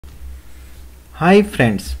Hi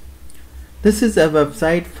friends, this is a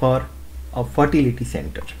website for a fertility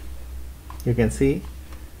center. You can see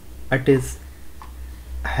it is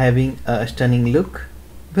having a stunning look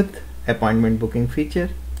with appointment booking feature.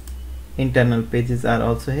 Internal pages are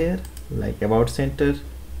also here like about center,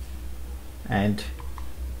 and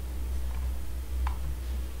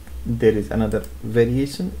there is another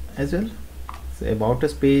variation as well. So about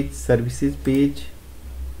us page, services page,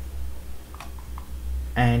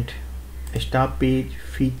 and staff page,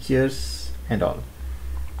 features and all.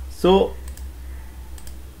 So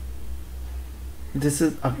this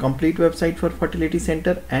is a complete website for fertility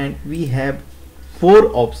center, and we have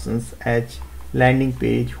 4 options as landing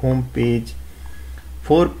page, home page,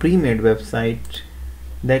 4 pre-made website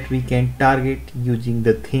that we can target using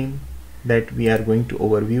the theme that we are going to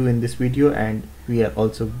overview in this video, and we are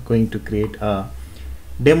also going to create a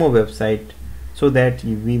demo website so that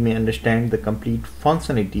we may understand the complete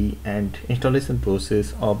functionality and installation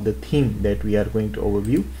process of the theme that we are going to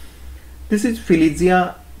overview. This is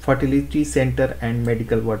Felizia Fertility Center and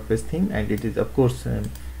Medical WordPress Theme, and it is of course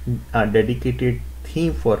a dedicated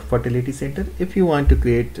theme for fertility center. If you want to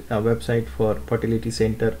create a website for fertility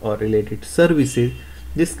center or related services,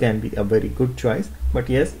 this can be a very good choice. But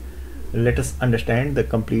yes, let us understand the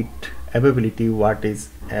complete availability, what is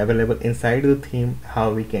available inside the theme,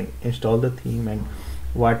 how we can install the theme, and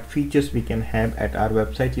what features we can have at our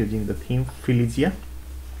website using the theme Felizia.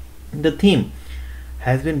 The theme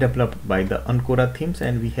has been developed by the Ancora Themes,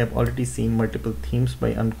 and we have already seen multiple themes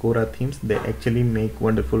by Ancora Themes. They actually make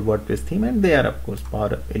wonderful WordPress theme, and they are of course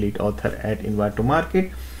Power Elite author at Invato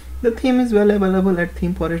Market. The theme is well available at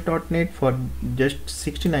themeforest.net for just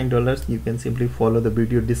 $69. You can simply follow the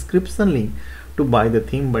video description link to buy the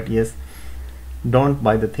theme, but yes, don't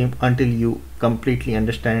buy the theme until you completely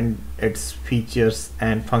understand its features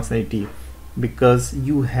and functionality, because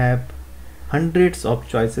you have hundreds of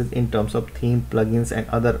choices in terms of theme, plugins and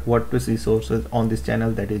other WordPress resources on this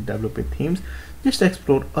channel, that is WP Themes. Just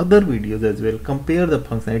explore other videos as well, compare the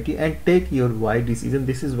functionality and take your wise decision.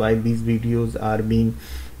 This is why these videos are being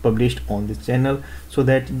published on this channel, so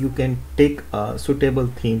that you can take a suitable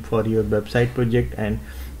theme for your website project and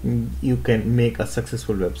you can make a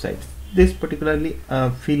successful website. This particularly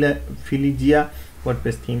Felizia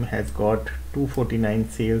WordPress theme has got 249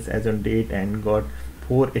 sales as on date and got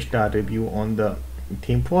 4-star review on the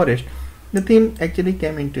theme forest. The theme actually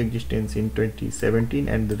came into existence in 2017,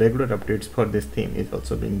 and the regular updates for this theme is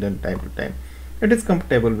also being done time to time. It is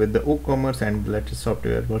compatible with the WooCommerce and the latest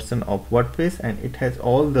software version of WordPress, and it has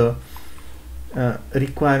all the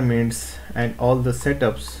requirements and all the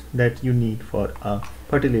setups that you need for a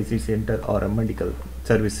fertility center or a medical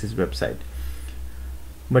services website.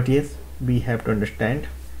 But yes, we have to understand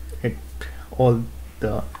it, all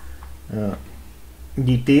the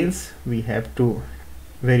details. We have to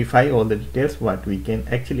verify all the details what we can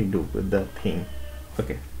actually do with the theme.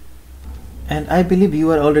 Okay, and I believe you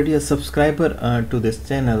are already a subscriber to this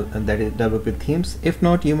channel, that is WP Themes. If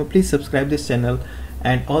not, you may please subscribe this channel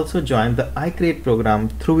and also join the I Create program,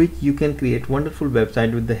 through which you can create wonderful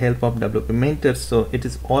website with the help of WP mentors. So it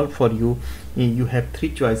is all for you. You have 3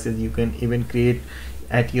 choices. You can even create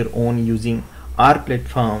at your own using our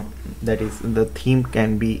platform, that is the theme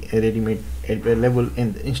can be ready-made available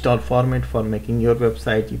in the install format for making your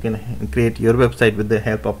website. You can create your website with the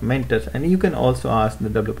help of mentors, and you can also ask the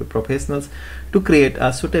WP professionals to create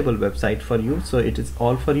a suitable website for you. So it is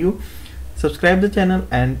all for you. Subscribe the channel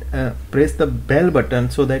and press the bell button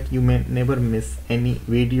so that you may never miss any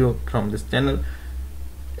video from this channel.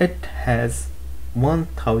 It has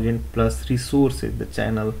 1000 plus resources the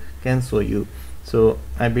channel can show you. So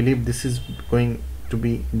I believe this is going to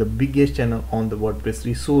be the biggest channel on the WordPress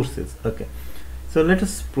resources. Okay, so let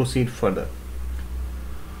us proceed further.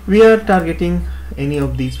 We are targeting any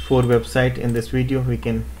of these 4 websites in this video. We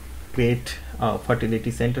can create a fertility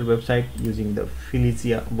center website using the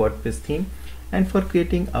Felizia WordPress theme, and for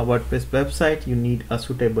creating a WordPress website you need a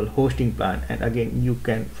suitable hosting plan, and again you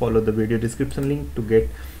can follow the video description link to get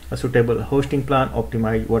a suitable hosting plan,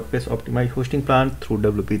 optimized WordPress optimized hosting plan through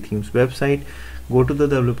WP Themes website. Go to the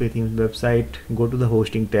WP Themes website, go to the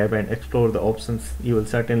hosting tab and explore the options. You will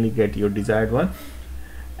certainly get your desired one,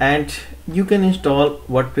 and you can install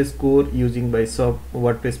WordPress core using by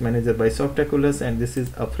WordPress manager by Softaculous, and this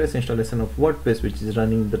is a fresh installation of WordPress which is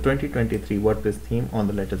running the 2023 WordPress theme on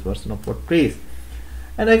the latest version of WordPress.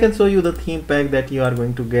 And I can show you the theme pack that you are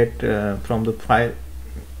going to get from the file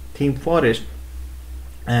theme forest,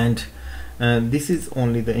 and this is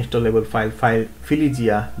only the installable file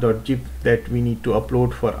felizia.zip that we need to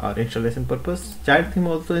upload for our installation purpose. Child theme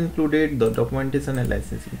also included, the documentation and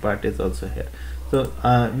licensing part is also here. So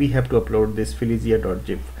we have to upload this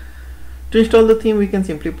felizia.zip. To install the theme, we can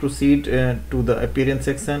simply proceed to the appearance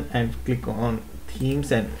section and click on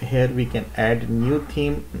themes, and here we can add new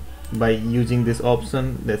theme by using this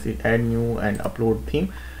option, that's it, add new and upload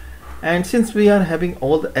theme. And since we are having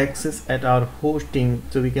all the access at our hosting,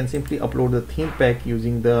 so we can simply upload the theme pack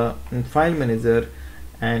using the file manager,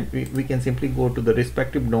 and we can simply go to the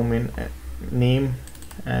respective domain name,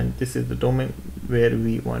 and this is the domain where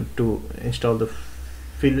we want to install the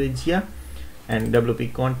Felizia and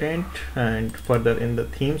WP content. And further in the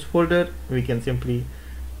themes folder, we can simply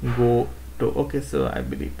go to, okay, so I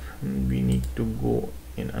believe we need to go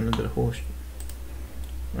in another host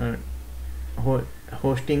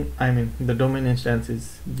hosting, I mean the domain instance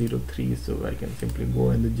is 03, so I can simply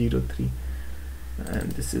go in the 03,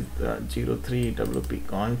 and this is the 03 WP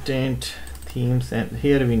content themes, and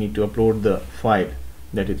here we need to upload the file,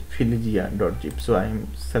 that is felizia.zip. so I am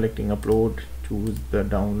selecting upload, choose the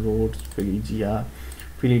downloads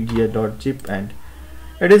felizia.zip, and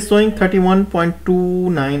it is showing 31.29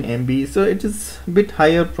 MB, so it is a bit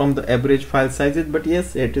higher from the average file sizes, but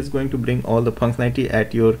yes, it is going to bring all the functionality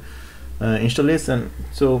at your installation.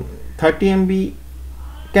 So 30 MB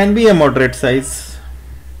can be a moderate size,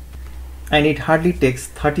 and it hardly takes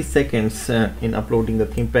 30 seconds in uploading the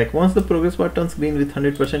theme pack. Once the progress bar turns green with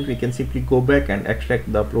 100%, we can simply go back and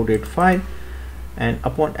extract the uploaded file, and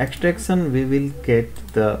upon extraction we will get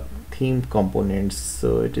the theme components.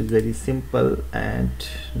 So it is very simple, and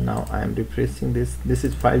now I am refreshing this. This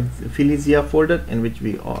is Felizia folder in which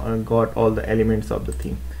we got all the elements of the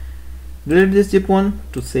theme. Delete this zip one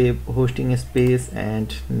to save hosting space,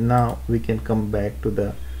 and now we can come back to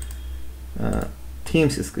the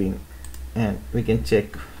themes screen and we can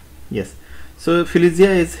check. Yes, so Felizia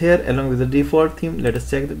is here along with the default theme. Let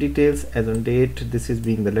us check the details. As on date, this is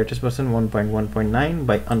being the latest version 1.1.9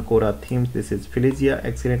 by Ancora Themes. This is Felizia,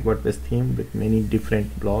 excellent WordPress theme with many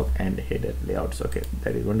different blog and header layouts. Okay,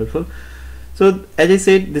 that is wonderful. So as I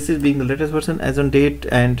said, this is being the latest version as on date,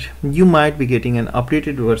 and you might be getting an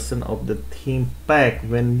updated version of the theme pack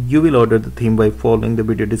when you will order the theme by following the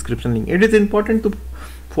video description link. It is important to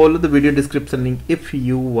follow the video description link if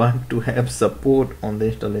you want to have support on the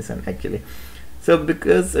installation actually. So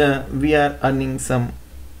because we are earning some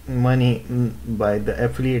money by the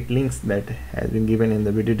affiliate links that has been given in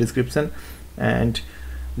the video description, and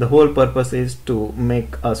the whole purpose is to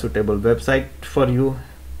make a suitable website for you,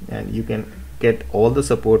 and you can get all the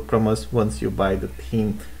support from us once you buy the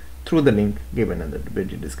theme through the link given in the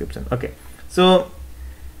video description. Okay, so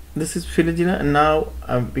this is Felizia, and now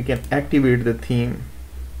we can activate the theme.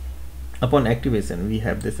 Upon activation, we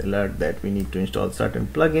have this alert that we need to install certain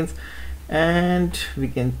plugins, and we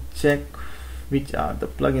can check which are the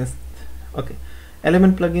plugins. Okay,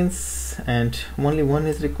 11 plugins, and only one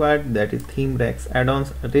is required, that is theme racks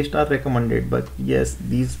add-ons. Rest are recommended, but yes,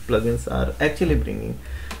 these plugins are actually bringing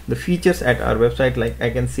the features at our website. Like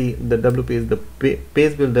I can see the WP is the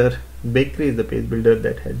page builder, bakery is the page builder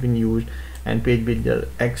that has been used, and page builder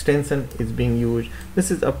extension is being used.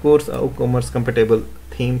 This is of course a e-commerce compatible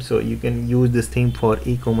theme, so you can use this theme for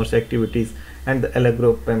e-commerce activities, and the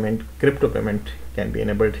Allegro payment, crypto payment can be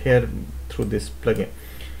enabled here through this plugin.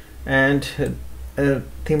 And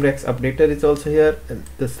theme racks updater is also here.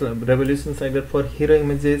 This Revolution Slider for hero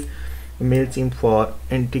images, MailChimp for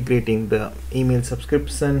integrating the email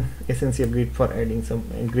subscription, Essential Grid for adding some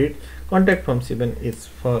grid, Contact Form 7 is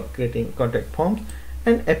for creating contact forms,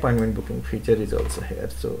 and appointment booking feature is also here,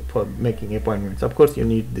 so for making appointments. Of course you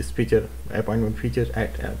need this feature, appointment feature,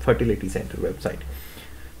 at a fertility center website.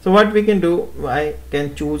 So what we can do, I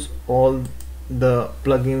can choose all the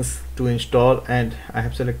plugins to install, and I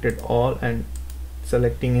have selected all, and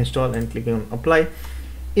selecting install and clicking on apply.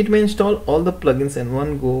 It may install all the plugins in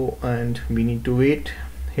one go, and we need to wait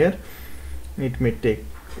here. It may take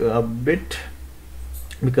a bit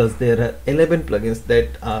because there are 11 plugins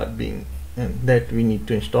that are being that we need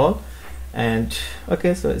to install. And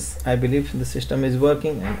okay, so I believe the system is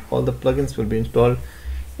working and all the plugins will be installed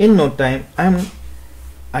in no time.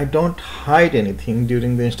 I don't hide anything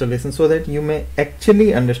during the installation, so that you may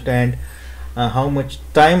actually understand how much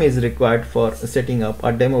time is required for setting up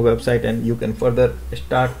a demo website, and you can further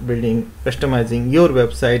start building, customizing your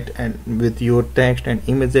website and with your text and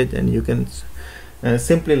images, and you can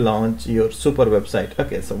simply launch your super website.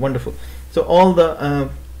 Okay, so wonderful. So all the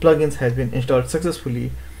plugins has been installed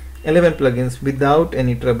successfully, 11 plugins without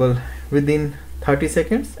any trouble within 30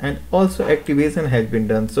 seconds, and also activation has been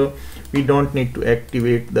done, so we don't need to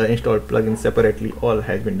activate the installed plugins separately. All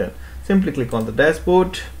has been done. Simply click on the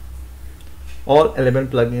dashboard. All 11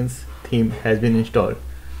 plugins theme has been installed.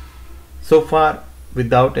 So far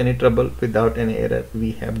without any trouble, without any error,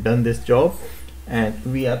 we have done this job, and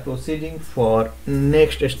we are proceeding for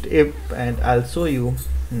next step, and I'll show you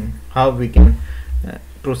how we can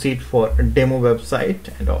proceed for a demo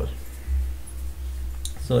website and all.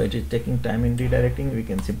 So it is taking time in redirecting. We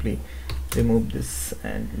can simply remove this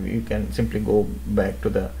and we can simply go back to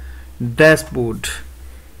the dashboard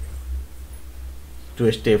to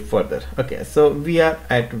a step further. Okay, so we are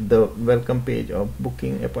at the welcome page of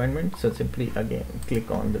booking appointment. So simply again click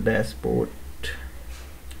on the dashboard.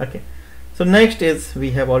 Okay, so next is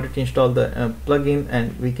we have already installed the plugin,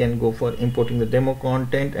 and we can go for importing the demo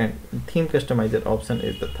content, and theme customizer option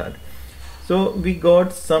is the third. So we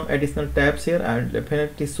got some additional tabs here. I'll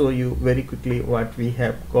definitely show you very quickly what we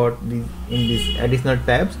have got in these additional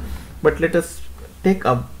tabs, but let us take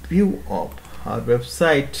a view of our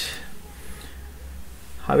website,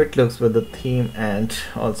 how it looks with the theme and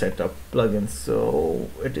all set of plugins. So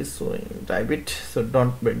it is showing Rabbit, so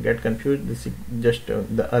don't get confused. This is just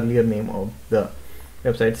the earlier name of the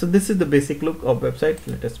website. So this is the basic look of website.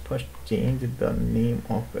 Let us first change the name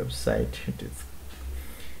of website. It is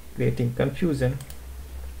creating confusion.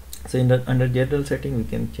 So in the under general setting we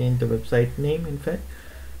can change the website name, in fact.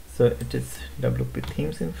 So it is WP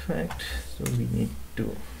themes, in fact. So we need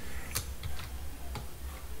to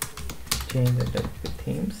change the WP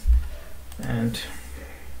themes, and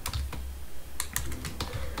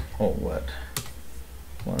over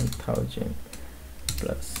 1000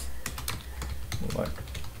 plus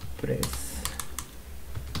WordPress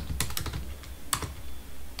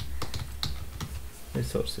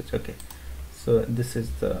resources. Okay, so this is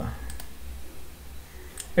the,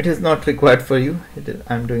 it is not required for you, it is,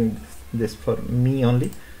 I'm doing this for me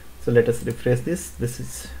only. So let us refresh this. This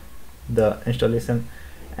is the installation,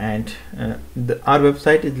 and our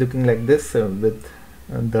website is looking like this with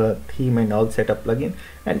the theme and all setup plugin,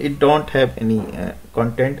 and it don't have any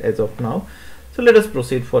content as of now. So let us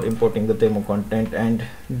proceed for importing the demo content, and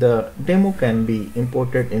the demo can be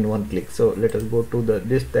imported in one click. So let us go to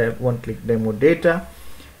this tab, one click demo data,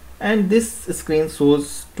 and this screen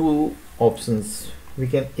shows two options. We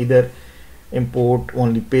can either import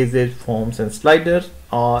only pages, forms and sliders,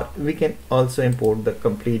 or we can also import the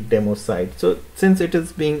complete demo site. So since it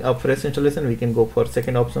is being a fresh installation, we can go for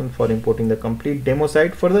second option for importing the complete demo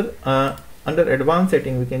site. Further, under advanced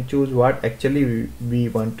setting, we can choose what actually we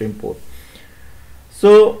want to import.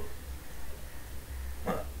 So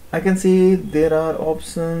I can see there are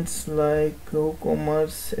options like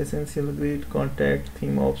WooCommerce, essential grid, contact,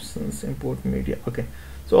 theme options, import media. Okay,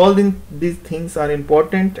 so all these things are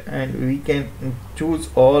important, and we can choose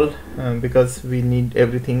all because we need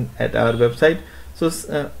everything at our website.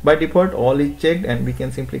 So by default all is checked, and we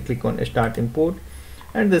can simply click on start import,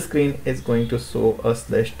 and the screen is going to show us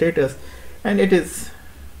the status, and it is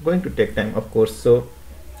going to take time, of course. So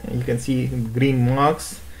you can see green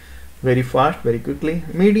marks very fast, very quickly.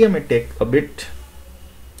 Media may take a bit,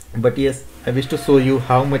 but yes, I wish to show you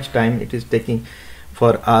how much time it is taking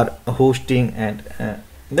for our hosting, and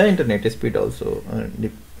the internet speed also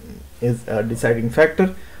is a deciding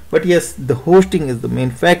factor. But yes, the hosting is the main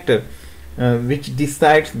factor which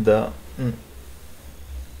decides the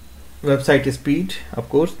website speed, of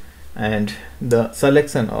course, and the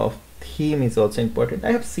selection of theme is also important.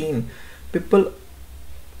 I have seen people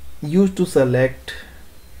used to select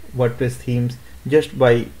WordPress themes just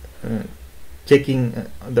by checking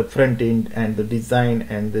the front end and the design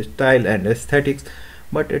and the style and aesthetics,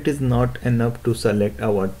 but it is not enough to select a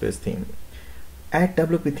WordPress theme. At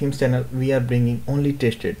WP Themes channel, we are bringing only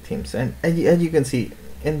tested themes, and as you can see,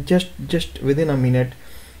 in just within a minute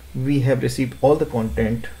we have received all the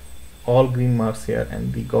content, all green marks here,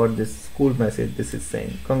 and we got this cool message. This is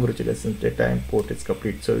saying congratulations, data import is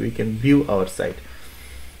complete, so we can view our site.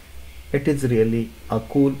 It is really a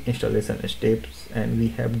cool installation steps, and we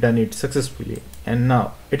have done it successfully. And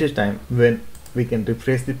now it is time when we can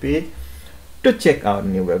refresh the page to check our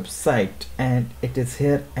new website, and it is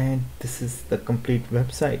here, and this is the complete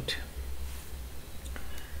website.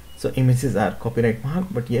 So images are copyright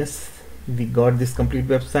marked, but yes, we got this complete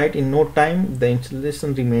website in no time. The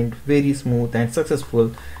installation remained very smooth and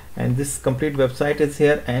successful, and this complete website is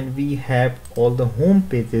here, and we have all the home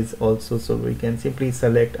pages also. So we can simply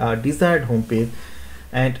select our desired home page,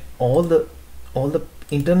 and all the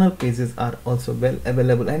internal pages are also well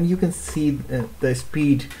available, and you can see the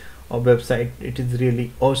speed of website. It is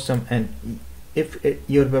really awesome, and if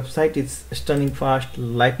your website is stunning fast,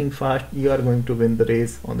 lightning fast, you are going to win the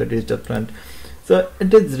race on the digital front. So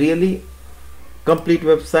it is really complete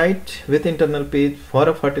website with internal page for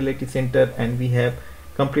a fertility center, and we have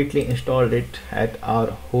completely installed it at our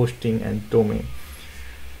hosting and domain.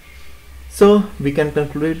 So we can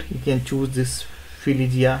conclude, you can choose this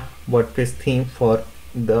Felizia WordPress theme for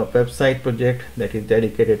the website project that is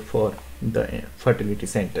dedicated for the fertility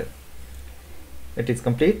center. It is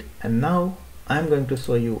complete, and now I'm going to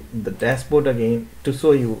show you the dashboard again to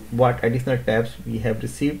show you what additional tabs we have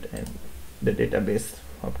received, and the database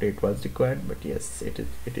update was required, but yes, it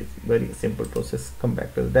is very simple process. Come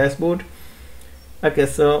back to the dashboard. Okay,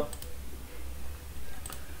 so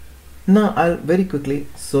now I'll very quickly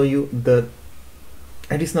show you the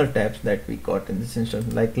additional tabs that we got in this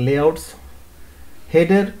instance, like layouts.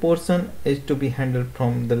 Header portion is to be handled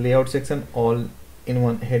from the layout section, all in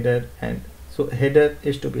one header, and so header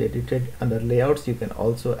is to be edited under layouts. You can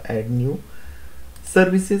also add new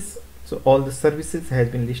services. So all the services has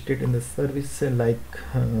been listed in the service, like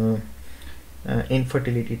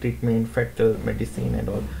infertility treatment, fetal medicine and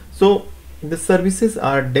all. So the services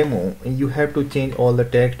are demo. You have to change all the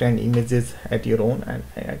text and images at your own, and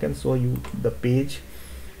I can show you the page,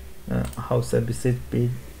 how services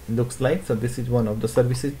page looks like. So this is one of the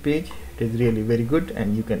services page. It is really very good,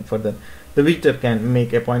 and you can further, the visitor can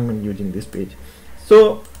make appointment using this page.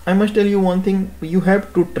 So I must tell you one thing, you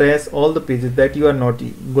have to trace all the pages that you are not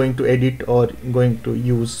going to edit or going to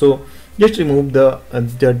use. So just remove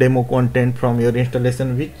the demo content from your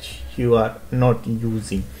installation which you are not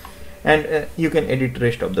using, and you can edit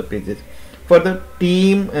rest of the pages. For the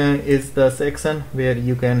theme is the section where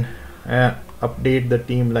you can update the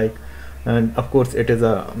theme, like, and of course it is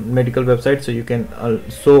a medical website, so you can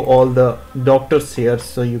show all the doctors here,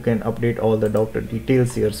 so you can update all the doctor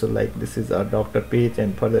details here. So like this is our doctor page,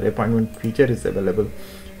 and further appointment feature is available.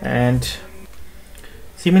 And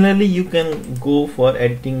similarly you can go for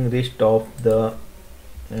editing rest of the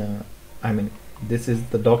this is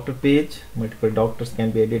the doctor page. Multiple doctors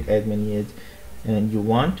can be edited as many as you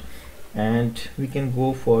want. And we can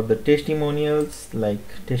go for the testimonials,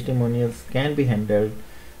 like testimonials can be handled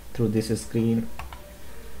through this screen.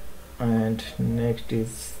 And next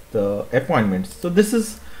is the appointments. So this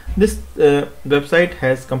website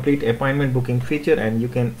has complete appointment booking feature, and you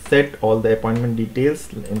can set all the appointment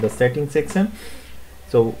details in the settings section.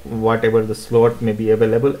 So whatever the slot may be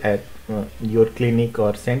available at your clinic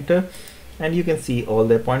or center, and you can see all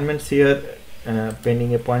the appointments here,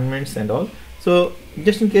 pending appointments and all. So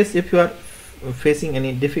just in case if you are facing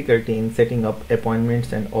any difficulty in setting up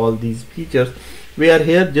appointments and all these features, we are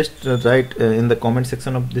here. Just write in the comment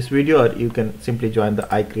section of this video, or you can simply join the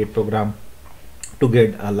iCreate program to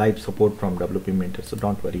get a live support from WP Mentor. So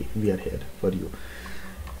don't worry, we are here for you.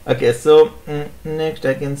 Okay, so next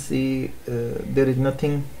I can see there is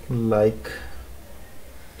nothing like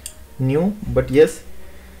new, but yes,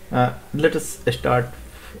 let us start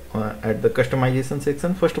at the customization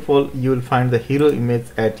section. First of all, you will find the hero image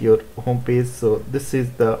at your home page. So this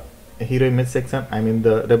is the hero image section. I'm in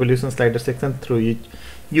the revolution slider section, through which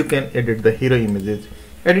you can edit the hero images.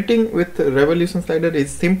 Editing with revolution slider is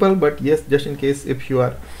simple, but yes, just in case if you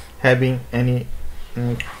are having any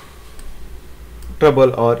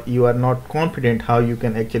trouble, or you are not confident how you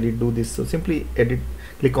can actually do this, so simply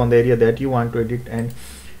click on the area that you want to edit, and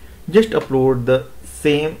just upload the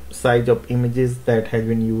same size of images that has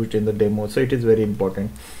been used in the demo. So it is very important.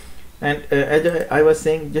 And as I was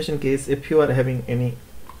saying, just in case if you are having any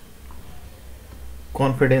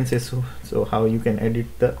confidence issue, so how you can edit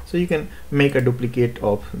so you can make a duplicate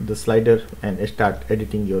of the slider and start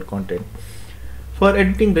editing your content. For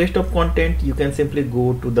editing rest of content, you can simply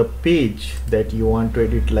go to the page that you want to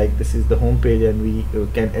edit, like this is the home page, and we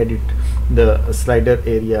can edit the slider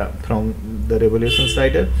area from the revolution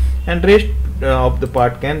slider, and rest of the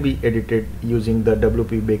part can be edited using the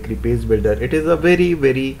WP Bakery page builder. It is a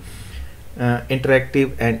very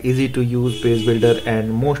interactive and easy to use page builder,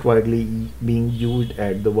 and most widely being used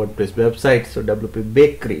at the WordPress website. So WP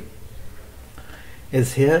Bakery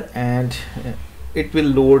is here, and it will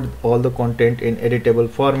load all the content in editable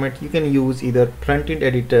format. You can use either front-end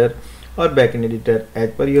editor or back-end editor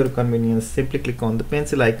as per your convenience. Simply click on the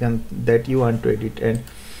pencil icon that you want to edit, and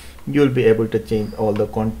you will be able to change all the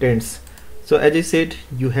contents. So as I said,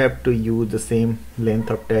 you have to use the same length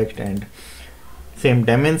of text and same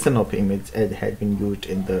dimension of image as has been used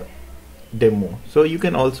in the demo. So you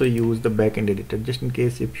can also use the back-end editor, just in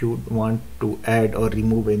case if you want to add or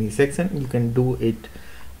remove any section, you can do it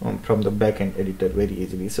from the back-end editor very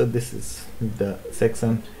easily. So this is the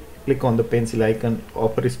section. Click on the pencil icon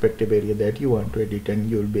of a respective area that you want to edit, and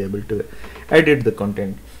you will be able to edit the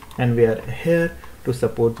content. And we are here to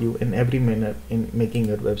support you in every manner in making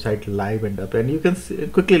your website live and up, and you can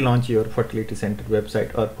quickly launch your fertility center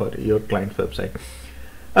website or for your client's website.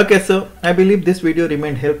 Okay, so I believe this video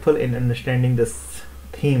remained helpful in understanding this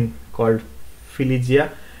theme called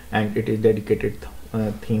Felizia, and it is dedicated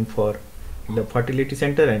theme for the fertility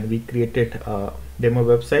center, and we created a demo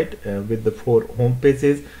website with the 4 home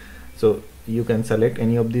pages. So you can select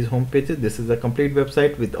any of these home pages. This is a complete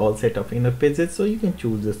website with all set of inner pages, so you can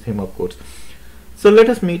choose this theme of course. So let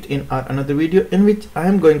us meet in our another video in which I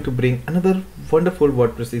am going to bring another wonderful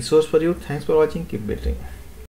WordPress resource for you. Thanks for watching. Keep building.